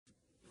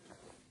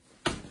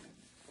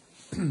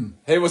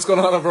Hey, what's going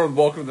on, everyone?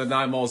 Welcome to the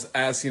Nine Malls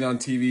As Seen on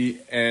TV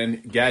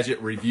and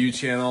Gadget Review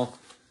channel.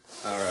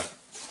 All right,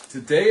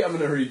 today I'm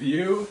going to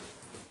review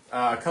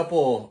a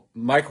couple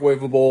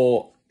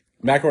microwavable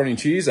macaroni and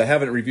cheese. I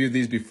haven't reviewed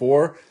these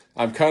before.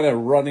 I'm kind of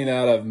running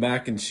out of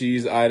mac and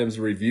cheese items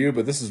to review,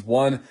 but this is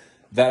one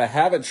that I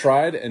haven't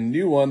tried, a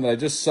new one that I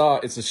just saw.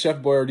 It's a Chef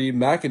Boyardee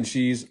mac and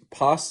cheese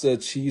pasta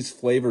cheese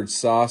flavored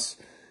sauce,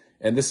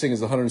 and this thing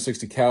is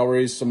 160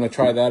 calories, so I'm going to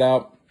try that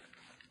out.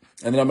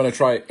 And then I'm going to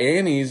try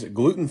Annie's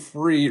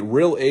gluten-free,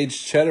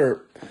 real-aged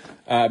cheddar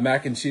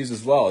mac and cheese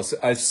as well.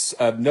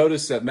 I've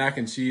noticed that mac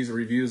and cheese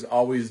reviews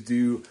always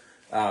do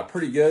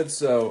pretty good,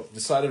 so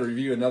decided to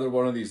review another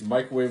one of these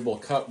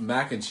microwavable cup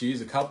mac and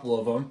cheese, a couple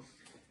of them.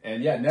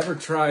 And yeah, never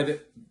tried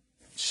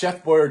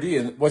Chef Boyardee.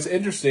 And what's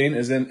interesting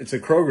is it's a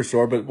Kroger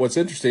store, but what's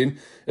interesting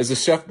is the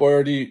Chef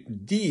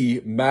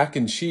Boyardee mac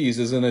and cheese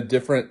is in a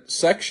different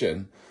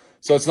section.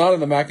 So it's not in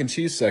the mac and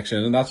cheese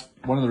section, and that's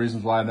one of the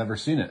reasons why I've never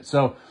seen it.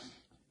 So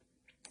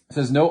it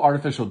says no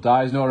artificial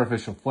dyes, no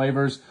artificial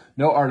flavors,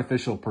 no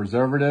artificial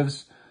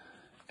preservatives.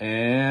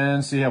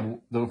 And so you have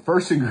the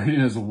first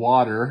ingredient is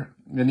water.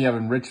 Then you have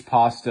enriched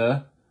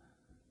pasta.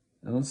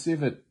 And let's see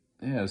if it,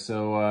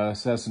 so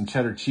it has some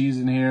cheddar cheese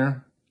in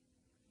here.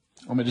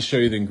 I'm going to just show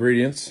you the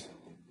ingredients.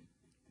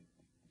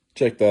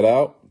 Check that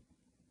out.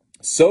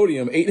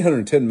 Sodium,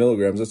 810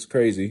 milligrams. That's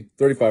crazy.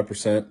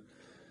 35%.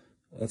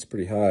 That's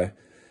pretty high.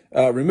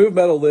 Remove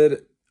metal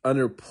lid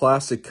under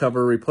plastic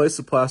cover. Replace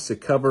the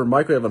plastic cover.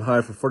 Microwave on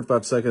high for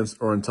 45 seconds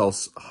or until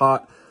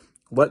hot.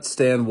 Let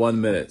stand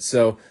 1 minute.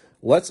 So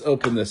let's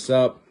open this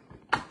up.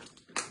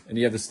 And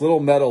you have this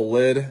little metal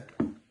lid.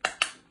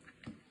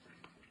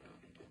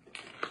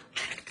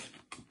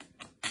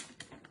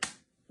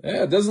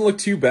 Yeah, it doesn't look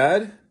too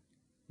bad.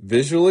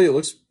 Visually, it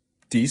looks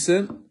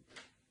decent.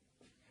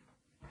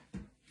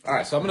 All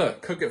right, so I'm going to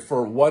cook it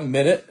for 1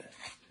 minute.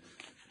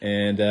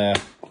 And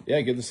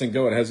get this thing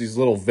going. It has these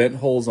little vent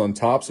holes on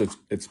top, so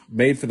it's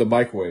made for the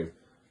microwave.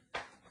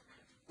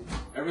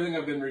 Everything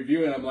I've been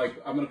reviewing, I'm going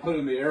to put it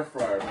in the air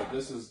fryer, but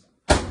this is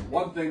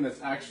one thing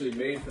that's actually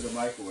made for the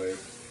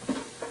microwave.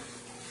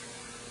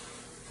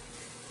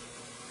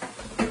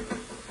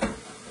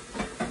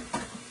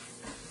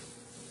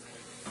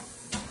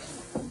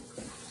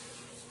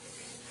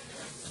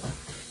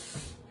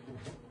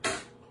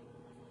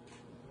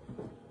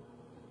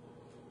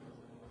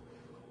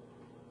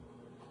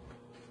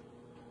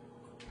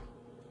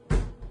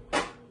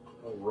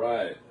 All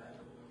right,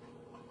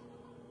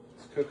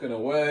 it's cooking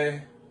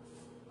away.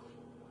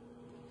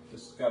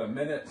 Just got a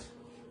minute.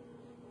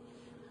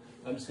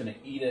 I'm just gonna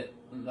eat it.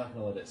 I'm not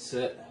gonna let it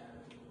sit.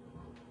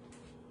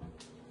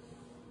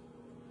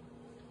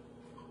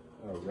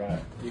 All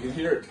right, you can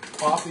hear it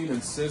popping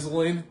and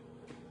sizzling.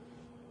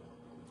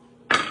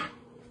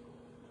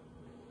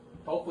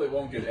 Hopefully it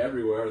won't get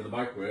everywhere in the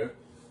microwave.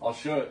 I'll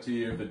show it to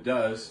you if it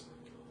does.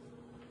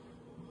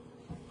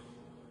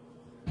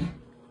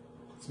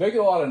 It's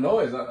making a lot of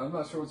noise. I'm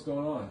not sure what's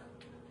going on.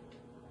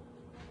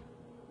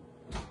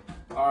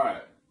 All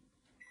right.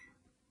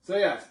 So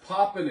yeah, it's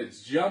popping,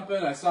 it's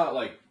jumping. I saw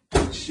it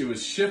it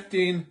was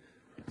shifting.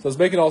 So it's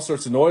making all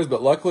sorts of noise,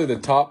 but luckily the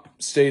top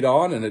stayed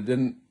on and it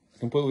didn't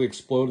completely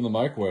explode in the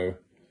microwave.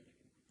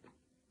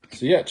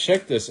 So yeah,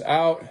 check this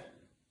out.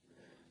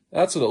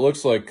 That's what it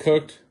looks like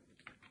cooked.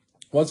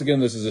 Once again,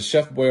 this is a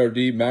Chef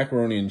Boyardee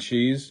macaroni and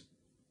cheese.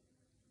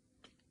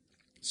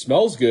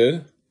 Smells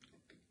good.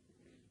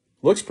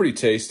 Looks pretty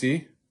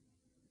tasty.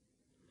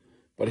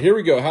 But here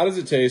we go. How does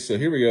it taste? So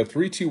here we go.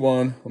 3, 2,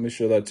 1. Let me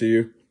show that to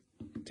you.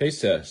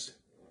 Taste test.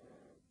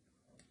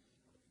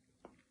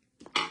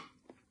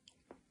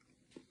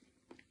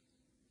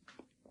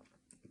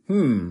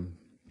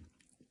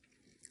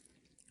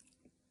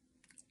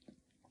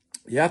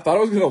 Yeah, I thought I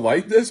was going to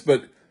like this,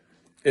 but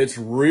it's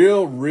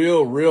real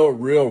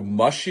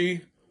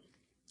mushy.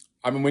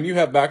 I mean, when you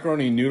have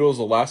macaroni and noodles,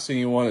 the last thing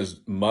you want is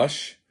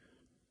mush.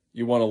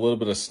 You want a little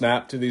bit of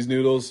snap to these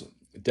noodles.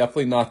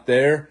 Definitely not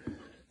there.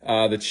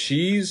 The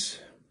cheese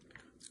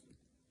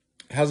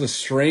has a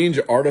strange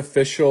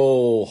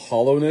artificial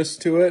hollowness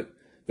to it.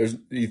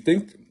 You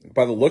think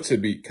by the looks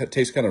it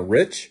tastes kind of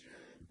rich,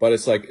 but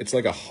it's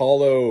like a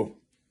hollow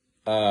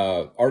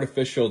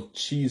artificial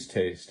cheese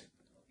taste.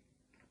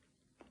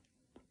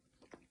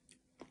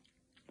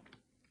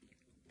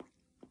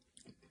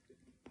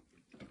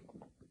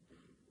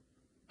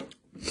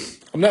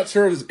 I'm not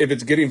sure if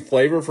it's getting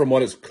flavor from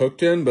what it's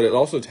cooked in, but it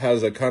also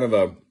has a kind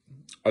of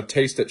a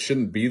taste that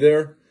shouldn't be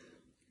there.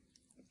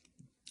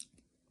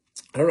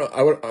 I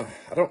don't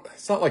know.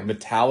 It's not like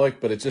metallic,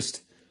 but it's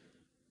just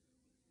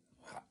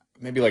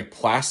maybe like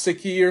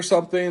plasticky or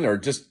something, or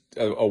just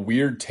a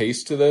weird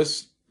taste to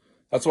this.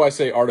 That's why I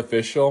say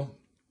artificial.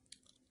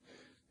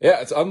 Yeah,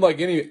 it's unlike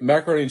any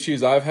macaroni and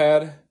cheese I've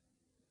had.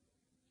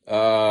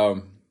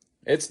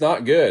 It's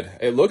not good.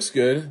 It looks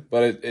good,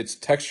 but it's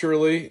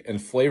texturally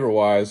and flavor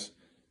wise,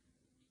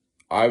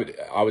 I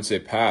would say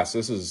pass.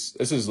 This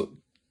is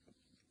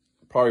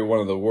probably one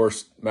of the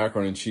worst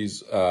macaroni and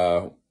cheese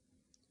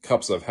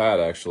cups I've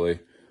had, actually.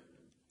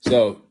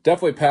 So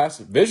definitely pass.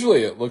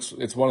 Visually,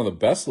 it's one of the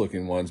best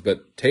looking ones,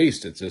 but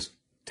taste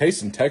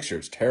and texture,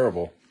 it's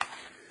terrible.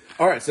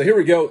 All right, so here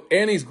we go.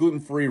 Annie's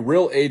gluten-free,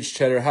 real aged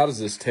cheddar. How does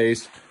this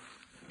taste?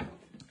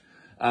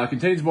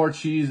 Contains more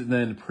cheese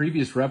than the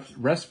previous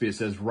recipe. It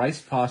says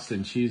rice, pasta,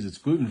 and cheese. It's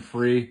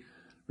gluten-free.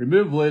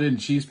 Remove lid and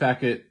cheese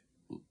packet.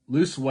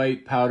 Loose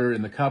white powder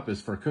in the cup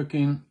is for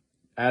cooking.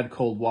 Add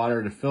cold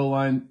water to fill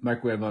line.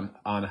 Microwave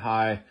on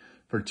high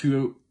for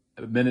 2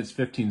 minutes,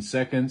 15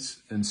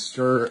 seconds, and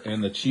stir in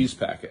the cheese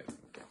packet.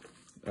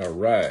 All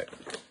right.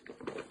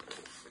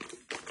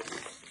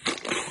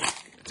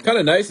 It's kind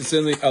of nice. It's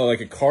in the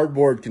like a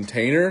cardboard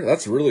container.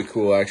 That's really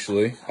cool,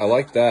 actually. I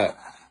like that.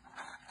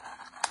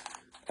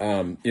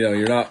 You know,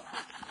 you're not,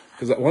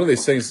 because one of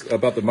these things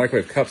about the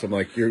microwave cups, I'm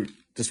like, you're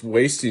just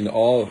wasting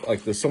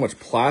like there's so much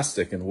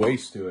plastic and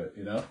waste to it,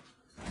 you know?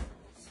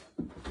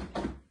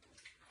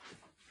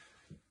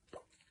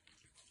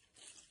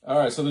 All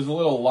right, so there's a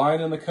little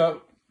line in the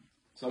cup.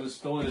 So I'm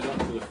just filling it up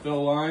to the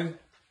fill line.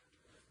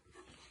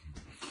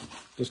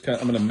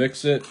 I'm gonna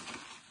mix it.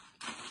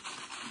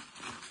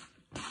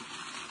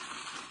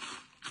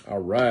 All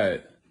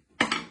right.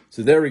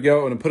 So there we go.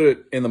 I'm gonna put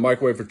it in the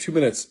microwave for 2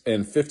 minutes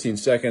and 15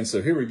 seconds.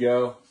 So here we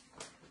go.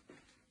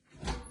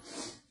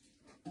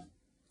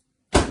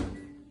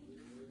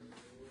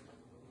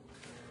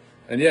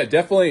 And yeah,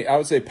 definitely, I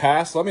would say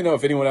pass. Let me know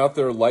if anyone out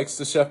there likes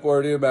the Chef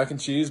Boyardee mac and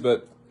cheese,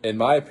 but in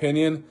my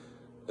opinion,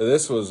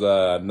 this was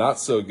not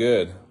so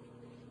good.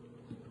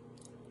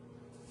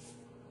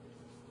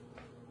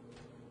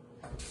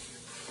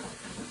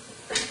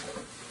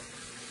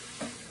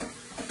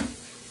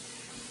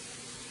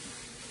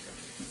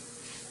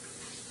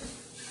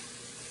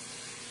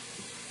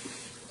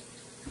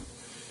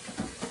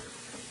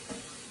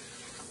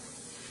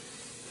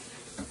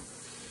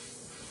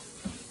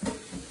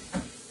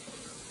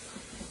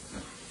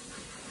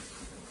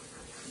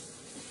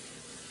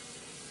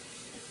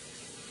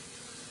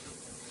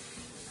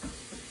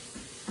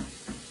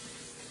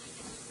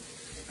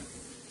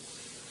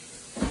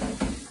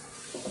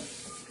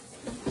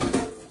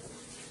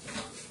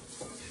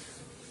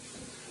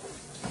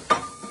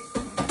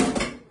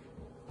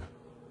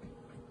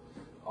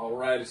 All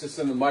right, it's just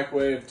in the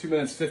microwave, 2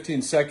 minutes,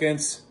 15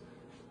 seconds.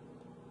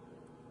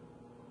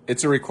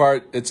 It's a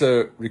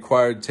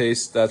required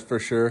taste, that's for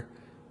sure.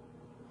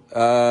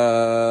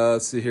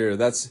 Let's see here.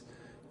 That's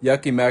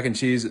yucky mac and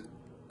cheese.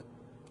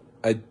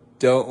 I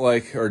don't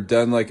like or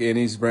done like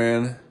Annie's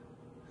brand.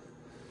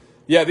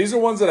 Yeah, these are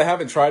ones that I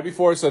haven't tried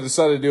before, so I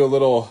decided to do a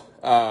little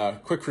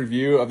quick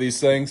review of these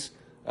things.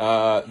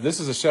 This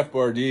is a Chef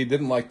Boyardee.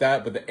 Didn't like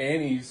that, but the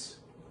Annie's,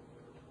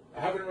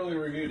 I haven't really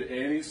reviewed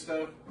Annie's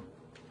stuff.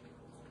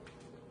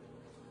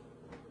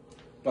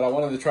 But I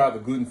wanted to try the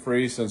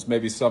gluten-free since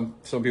maybe some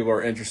people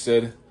are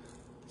interested,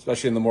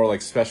 especially in the more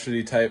like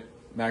specialty type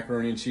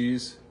macaroni and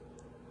cheese.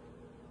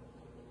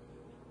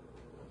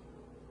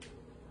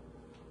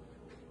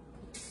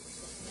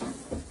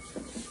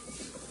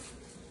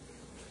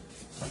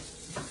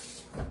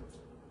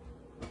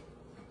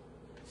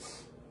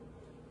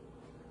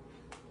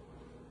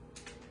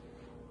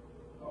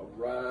 All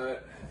right.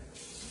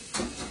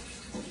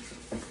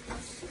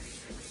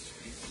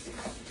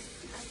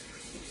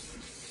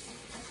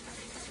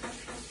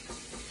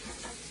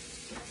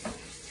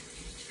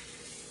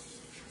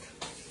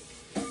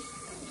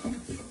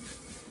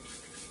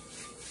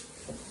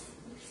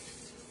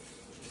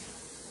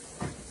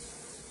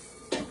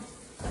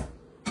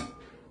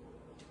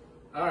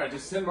 All right,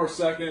 just 10 more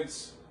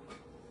seconds.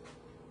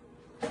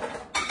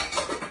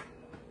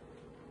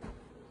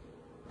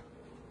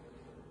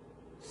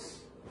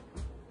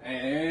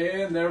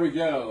 And there we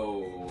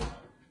go.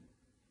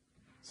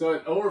 So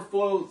it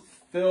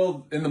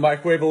filled in the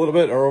microwave a little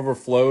bit, or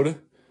overflowed.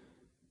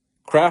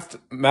 Kraft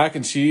mac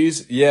and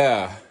cheese,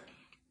 yeah.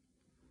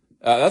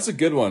 That's a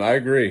good one, I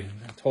agree,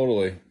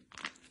 totally.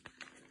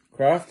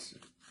 Kraft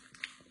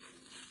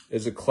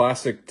is a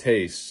classic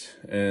taste,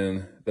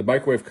 and the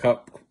microwave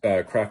cup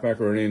Kraft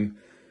macaroni,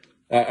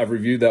 I've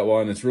reviewed that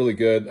one. It's really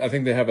good. I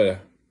think they have I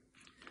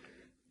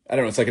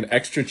don't know, it's like an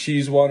extra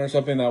cheese one or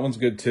something. That one's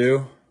good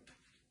too.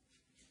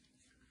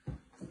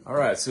 All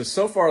right,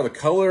 so far the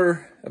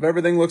color of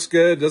everything looks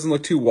good. It doesn't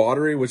look too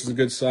watery, which is a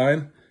good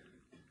sign.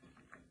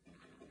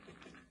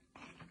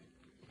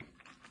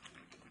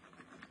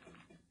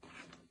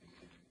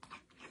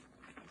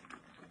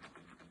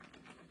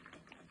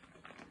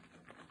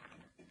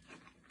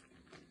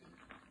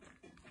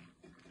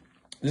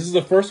 This is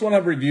the first one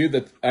I've reviewed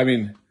that, I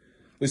mean,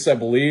 at least I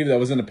believe, that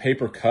was in a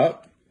paper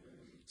cup.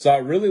 So I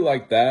really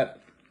like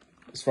that.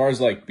 As far as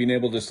like being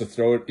able just to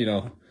throw it, you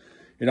know,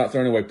 you're not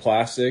throwing away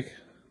plastic.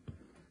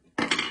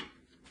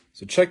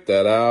 So check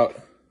that out.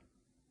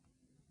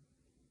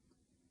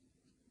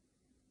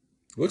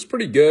 Looks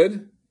pretty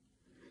good.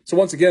 So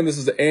once again, this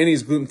is the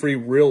Annie's gluten-free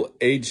real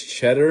aged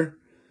cheddar.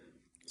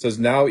 It says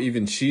now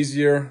even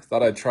cheesier.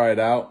 Thought I'd try it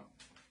out.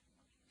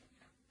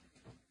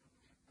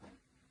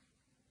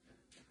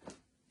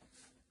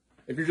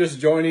 If you're just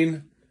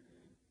joining,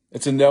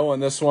 it's a no on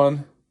this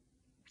one.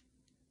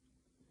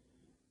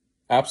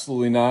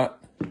 Absolutely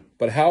not.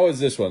 But how is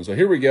this one? So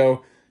here we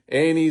go.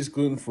 Annie's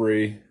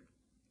gluten-free.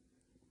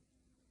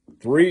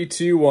 3,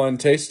 2, 1,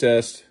 taste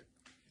test.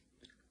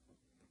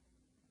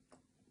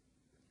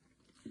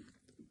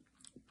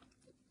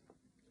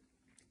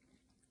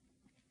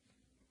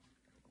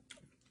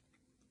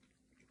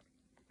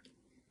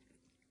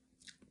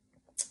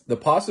 The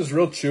pasta is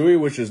real chewy,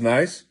 which is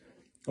nice.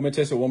 Let me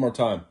taste it one more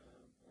time.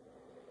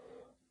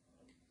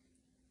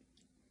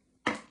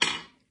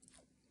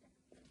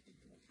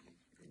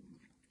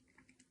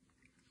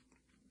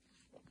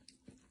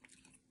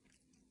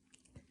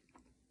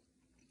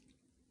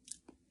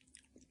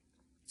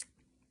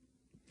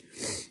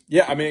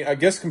 Yeah, I mean, I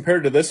guess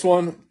compared to this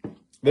one's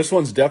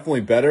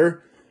definitely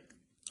better.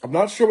 I'm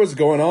not sure what's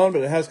going on,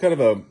 but it has kind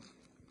of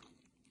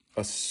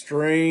a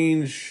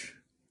strange,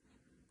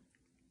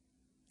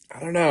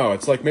 I don't know.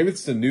 It's like maybe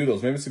it's the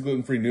noodles, maybe it's the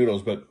gluten-free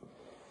noodles, but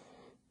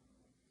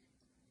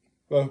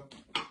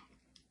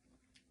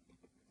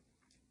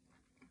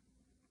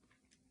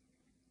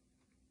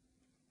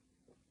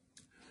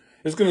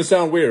it's going to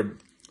sound weird,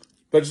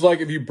 but it's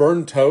like if you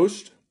burn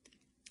toast,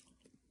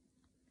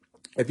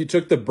 if you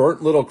took the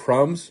burnt little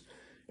crumbs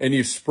and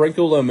you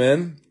sprinkled them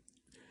in,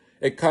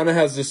 it kind of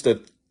has just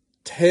a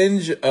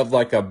tinge of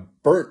like a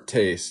burnt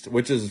taste,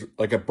 which is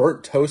like a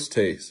burnt toast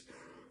taste.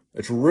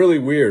 It's really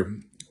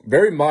weird.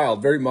 Very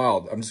mild, very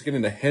mild. I'm just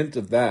getting a hint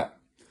of that.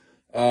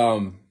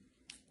 But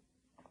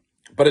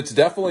it's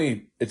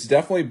definitely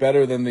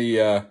better than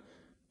the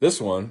this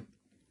one.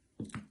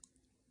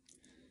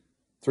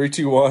 3,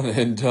 2, 1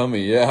 and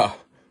tummy, yeah.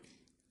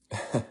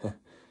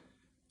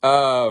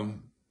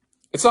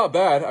 It's not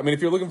bad. I mean,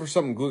 if you're looking for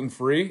something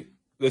gluten-free,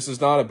 this is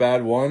not a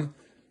bad one.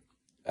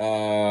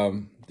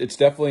 It's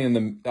definitely in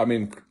the, I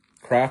mean,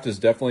 Kraft is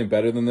definitely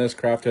better than this.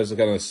 Kraft has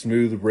kind of a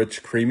smooth,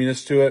 rich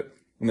creaminess to it,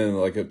 and then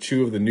like a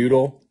chew of the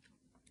noodle.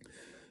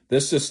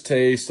 This just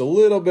tastes a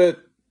little bit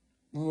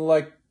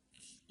like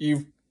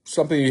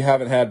something you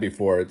haven't had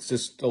before. It's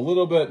just a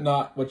little bit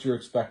not what you're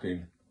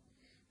expecting.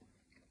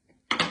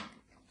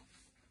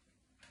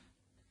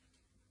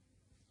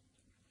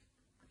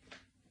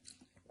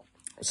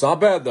 It's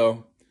not bad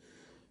though.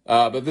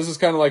 But this is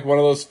kind of like one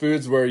of those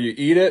foods where you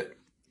eat it,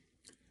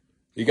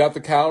 you got the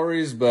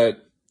calories,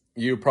 but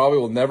you probably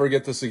will never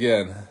get this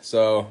again.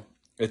 So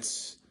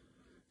it's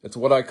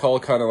what I call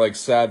kind of like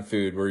sad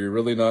food, where you're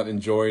really not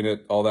enjoying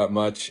it all that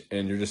much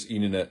and you're just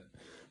eating it.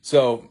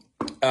 So,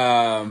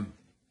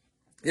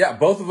 yeah,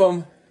 both of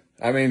them,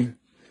 I mean,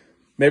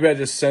 maybe I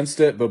just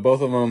sensed it, but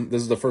both of them,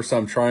 this is the first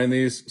time trying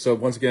these. So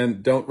once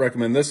again, don't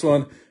recommend this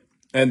one.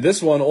 And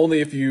this one,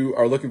 only if you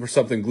are looking for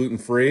something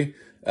gluten-free.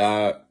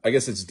 I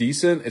guess it's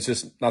decent. It's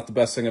just not the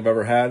best thing I've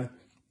ever had.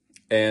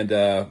 And,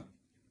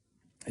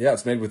 yeah,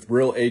 it's made with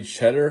real aged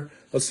cheddar.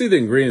 Let's see the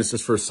ingredients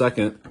just for a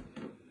second.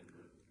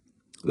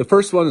 The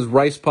first one is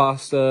rice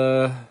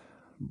pasta.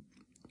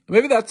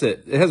 Maybe that's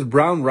it. It has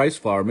brown rice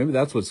flour. Maybe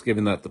that's what's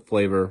giving that the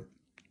flavor.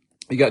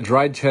 You got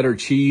dried cheddar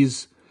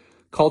cheese,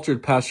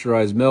 cultured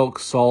pasteurized milk,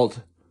 salt.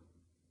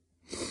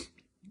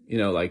 You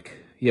know, like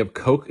you have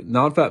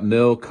non-fat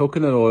milk,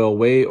 coconut oil,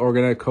 whey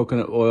organic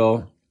coconut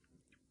oil.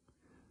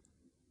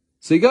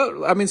 So you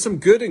got, I mean, some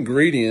good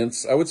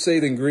ingredients. I would say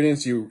the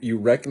ingredients you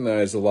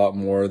recognize a lot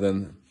more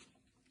than,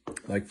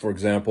 like, for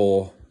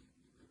example,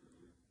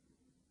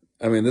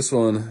 I mean, this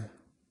one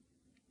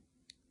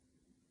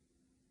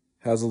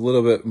has a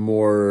little bit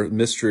more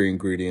mystery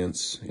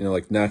ingredients, you know,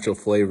 like natural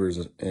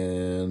flavors,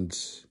 and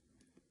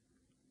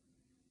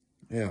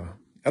yeah,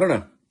 I don't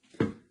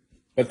know.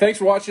 But thanks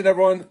for watching,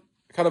 everyone.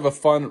 Kind of a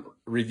fun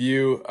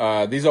review.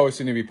 These always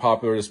seem to be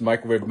popular, just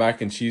microwave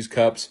mac and cheese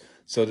cups.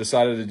 So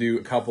decided to do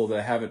a couple that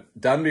I haven't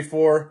done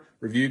before,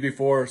 reviewed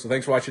before. So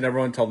thanks for watching,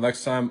 everyone. Until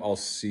next time, I'll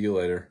see you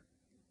later.